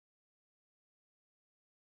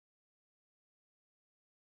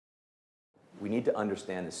we need to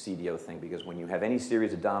understand the CDO thing, because when you have any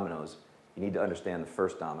series of dominoes, you need to understand the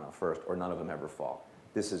first domino first, or none of them ever fall.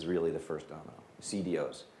 This is really the first domino,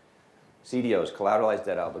 CDOs. CDOs, collateralized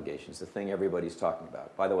debt obligations, the thing everybody's talking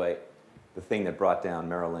about. By the way, the thing that brought down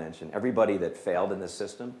Merrill Lynch, and everybody that failed in this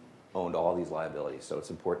system owned all these liabilities, so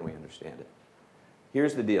it's important we understand it.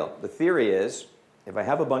 Here's the deal. The theory is, if I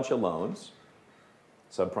have a bunch of loans,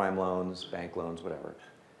 subprime loans, bank loans, whatever,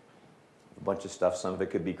 a bunch of stuff, some of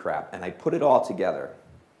it could be crap, and I put it all together,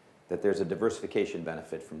 that there's a diversification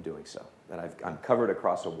benefit from doing so, that I'm covered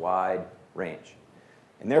across a wide range.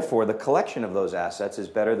 And therefore, the collection of those assets is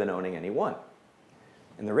better than owning any one.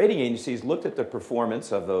 And the rating agencies looked at the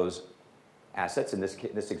performance of those assets, in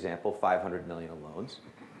this example, 500 million of loans,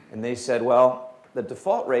 and they said, well, the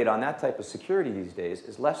default rate on that type of security these days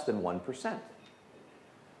is less than 1%.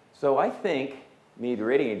 So I think, me, the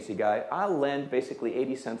rating agency guy, I'll lend basically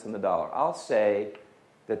 80 cents on the dollar. I'll say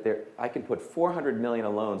that I can put 400 million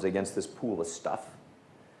of loans against this pool of stuff,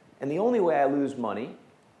 and the only way I lose money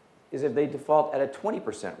is if they default at a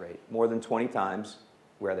 20% rate, more than 20 times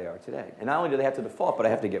where they are today. And not only do they have to default, but I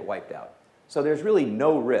have to get wiped out. So there's really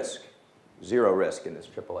no risk, zero risk in this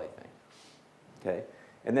AAA thing. Okay?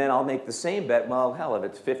 And then I'll make the same bet, well, hell, if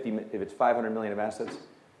it's 500 million of assets,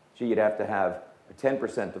 gee, you'd have to have a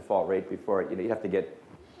 10% default rate before you'd have to get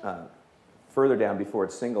further down before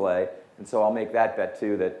it's single A. And so I'll make that bet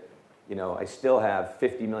too, that I still have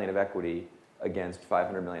 50 million of equity against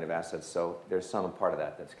 500 million of assets, so there's some part of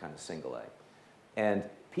that that's kind of single A. And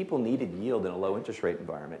people needed yield in a low interest rate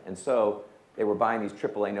environment, and so they were buying these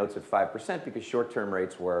AAA notes at 5% because short-term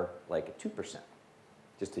rates were like at 2%,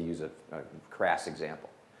 just to use a crass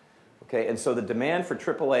example. Okay, and so the demand for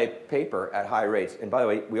AAA paper at high rates, and by the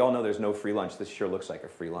way, we all know there's no free lunch. This sure looks like a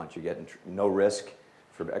free lunch. You're getting no risk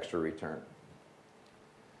for extra return.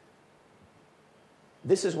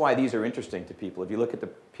 This is why these are interesting to people. If you look at the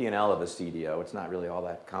P&L of a CDO, it's not really all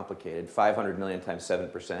that complicated. 500 million times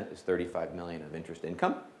 7% is 35 million of interest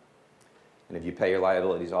income. And if you pay your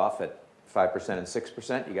liabilities off at 5% and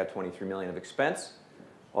 6%, you got 23 million of expense.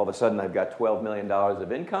 All of a sudden, I've got $12 million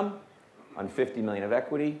of income on 50 million of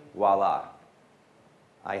equity. Voila.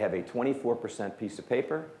 I have a 24% piece of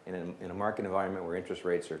paper in a market environment where interest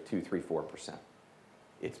rates are 2, 3, 4%.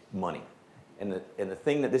 It's money. And the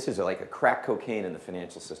thing that this is like a crack cocaine in the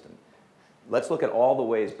financial system. Let's look at all the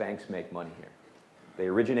ways banks make money here. They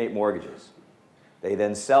originate mortgages. They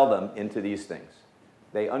then sell them into these things.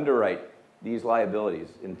 They underwrite these liabilities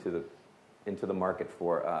into the market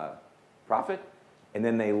for profit, and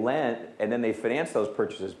then they lend, and then they finance those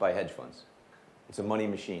purchases by hedge funds. It's a money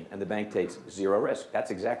machine, and the bank takes zero risk.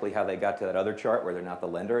 That's exactly how they got to that other chart where they're not the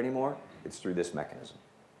lender anymore. It's through this mechanism.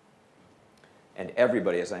 And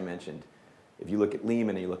everybody, as I mentioned, if you look at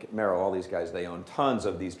Lehman and you look at Merrill, all these guys, they own tons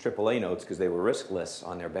of these AAA notes because they were riskless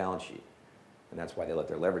on their balance sheet. And that's why they let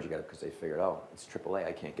their leverage get up, because they figured, oh, it's AAA,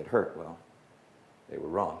 I can't get hurt. Well, they were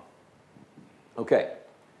wrong. Okay.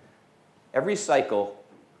 Every cycle,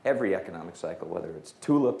 every economic cycle, whether it's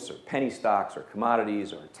tulips or penny stocks or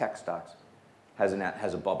commodities or tech stocks, has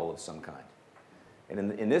a bubble of some kind.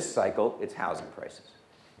 And in this cycle, it's housing prices.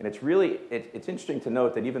 And it's interesting to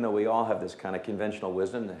note that even though we all have this kind of conventional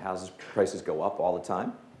wisdom that house prices go up all the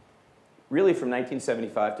time, really from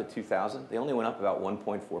 1975 to 2000, they only went up about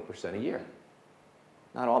 1.4% a year.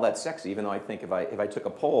 Not all that sexy, even though I think if I took a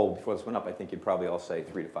poll before this went up, I think you'd probably all say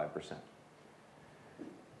 3 to 5%.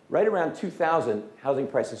 Right around 2000, housing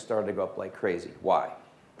prices started to go up like crazy. Why?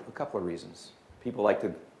 A couple of reasons. People like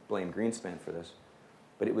to blame Greenspan for this,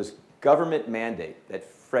 but it was government mandate that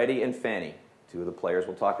Freddie and Fannie, two of the players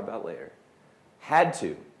we'll talk about later, had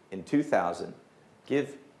to, in 2000,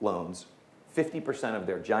 give loans 50% of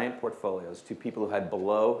their giant portfolios to people who had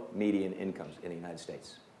below median incomes in the United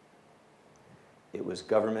States. It was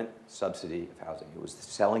government subsidy of housing. It was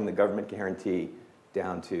selling the government guarantee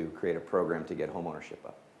down to create a program to get home ownership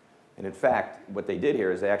up. And in fact, what they did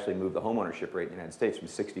here is they actually moved the home ownership rate in the United States from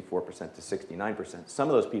 64% to 69%. Some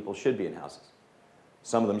of those people should be in houses.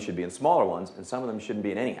 Some of them should be in smaller ones, and some of them shouldn't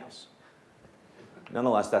be in any house.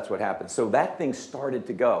 Nonetheless, that's what happened. So that thing started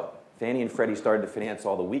to go. Fannie and Freddie started to finance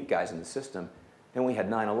all the weak guys in the system. Then we had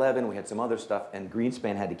 9/11, we had some other stuff, and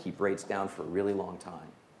Greenspan had to keep rates down for a really long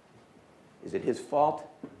time. Is it his fault?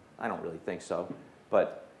 I don't really think so,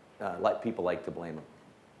 but people like to blame him.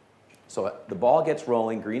 So the ball gets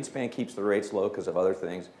rolling, Greenspan keeps the rates low because of other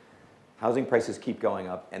things, housing prices keep going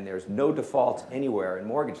up, and there's no default anywhere in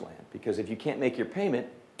mortgage land, because if you can't make your payment,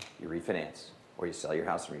 you refinance, or you sell your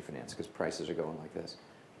house and refinance because prices are going like this.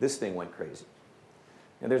 This thing went crazy.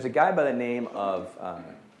 Now there's a guy by the name of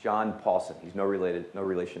John Paulson. He's no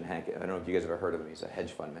relation to Hank. I don't know if you guys have ever heard of him. He's a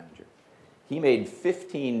hedge fund manager. He made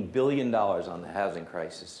 $15 billion on the housing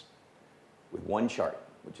crisis with one chart,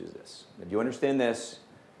 which is this. If you understand this,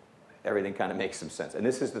 everything kind of makes some sense. And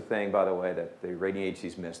this is the thing, by the way, that the rating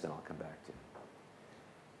agencies missed, and I'll come back to.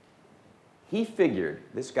 He figured,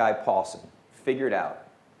 this guy Paulson, figured out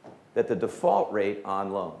that the default rate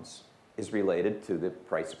on loans is related to the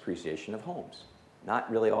price appreciation of homes.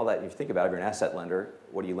 Not really all that. If you think about it, if you're an asset lender,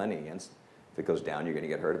 what are you lending against? If it goes down, you're going to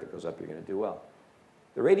get hurt. If it goes up, you're going to do well.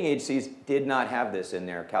 The rating agencies did not have this in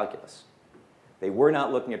their calculus. They were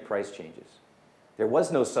not looking at price changes. There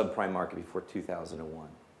was no subprime market before 2001.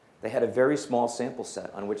 They had a very small sample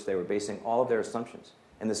set on which they were basing all of their assumptions.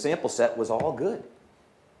 And the sample set was all good.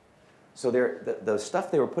 So the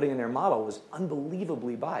stuff they were putting in their model was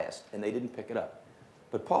unbelievably biased, and they didn't pick it up.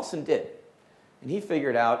 But Paulson did. And he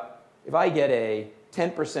figured out, if I get a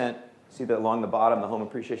 10%, see that along the bottom, the home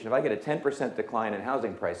appreciation, if I get a 10% decline in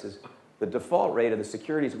housing prices, the default rate of the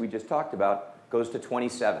securities we just talked about goes to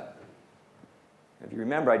 27. If you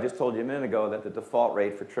remember, I just told you a minute ago that the default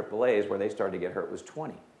rate for AAAs, where they started to get hurt, was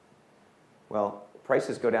 20. Well,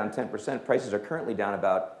 prices go down 10%. Prices are currently down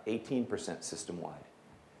about 18% system-wide.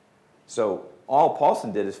 So all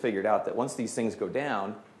Paulson did is figured out that once these things go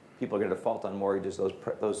down, people are going to default on mortgages.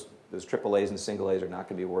 Those AAAs and single A's are not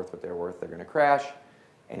going to be worth what they're worth. They're going to crash.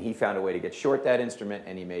 And he found a way to get short that instrument,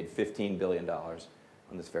 and he made $15 billion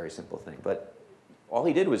on this very simple thing. But all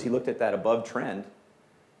he did was he looked at that above trend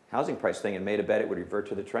housing price thing and made a bet it would revert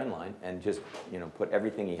to the trend line and just put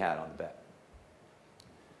everything he had on the bet.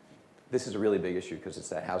 This is a really big issue because it's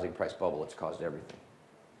that housing price bubble that's caused everything.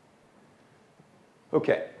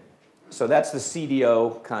 Okay. So that's the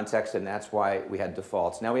CDO context, and that's why we had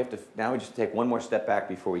defaults. Now we just take one more step back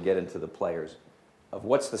before we get into the players of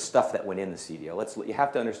what's the stuff that went in the CDO. You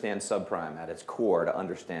have to understand subprime at its core to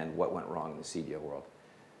understand what went wrong in the CDO world.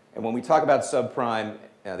 And when we talk about subprime,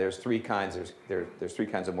 there's three kinds. There's three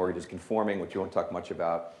kinds of mortgages: conforming, which you won't talk much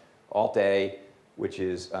about; Alt A, which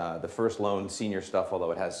is the first loan senior stuff,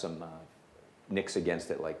 although it has some nicks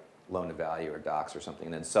against it, like loan to value or docs or something,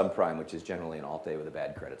 and then subprime, which is generally an Alt-A with a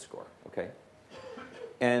bad credit score, okay?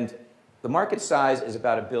 And the market size is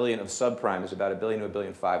about $1 billion of subprime is about $1 billion to $1.5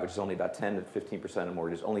 billion, which is only about 10 to 15% of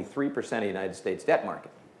mortgages, only 3% of the United States debt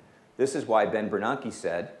market. This is why Ben Bernanke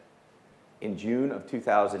said in June of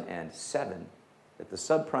 2007 that the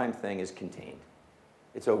subprime thing is contained.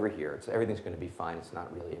 It's over here. Everything's going to be fine. It's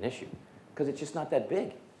not really an issue because it's just not that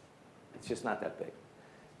big. It's just not that big.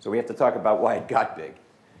 So we have to talk about why it got big.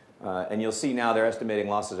 And you'll see now they're estimating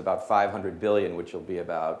losses about $500 billion, which will be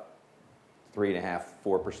about 3.5%,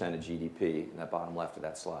 4% of GDP in that bottom left of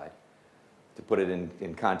that slide. To put it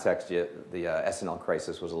in context, the SNL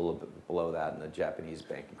crisis was a little bit below that, and the Japanese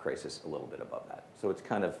banking crisis a little bit above that. So it's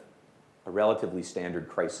kind of a relatively standard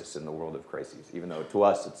crisis in the world of crises, even though to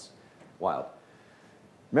us it's wild.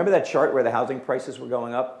 Remember that chart where the housing prices were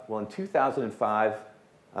going up? Well, in 2005,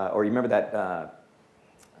 or you remember that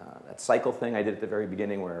cycle thing I did at the very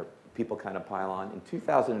beginning where people kind of pile on? In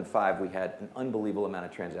 2005, we had an unbelievable amount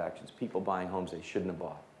of transactions, people buying homes they shouldn't have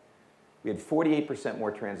bought. We had 48% more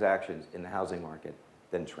transactions in the housing market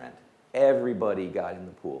than trend. Everybody got in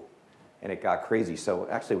the pool, and it got crazy. So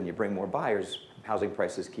actually, when you bring more buyers, housing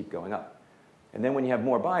prices keep going up. And then when you have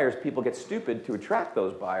more buyers, people get stupid to attract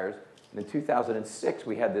those buyers. And in 2006,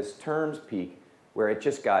 we had this terms peak where it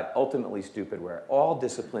just got ultimately stupid, where all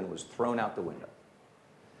discipline was thrown out the window.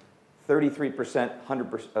 33%,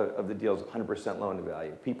 100% of the deals, 100% loan to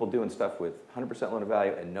value. People doing stuff with 100% loan to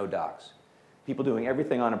value and no docs. People doing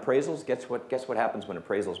everything on appraisals. Guess what happens when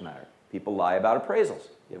appraisals matter? People lie about appraisals.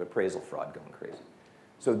 You have appraisal fraud going crazy.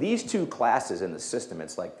 So these two classes in the system,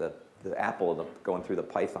 it's like the apple going through the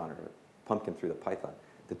python or the pumpkin through the python.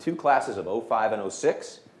 The two classes of 05 and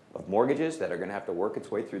 06 of mortgages that are going to have to work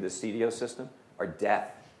its way through the CDO system are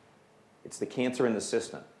death. It's the cancer in the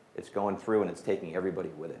system. It's going through and it's taking everybody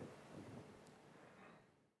with it.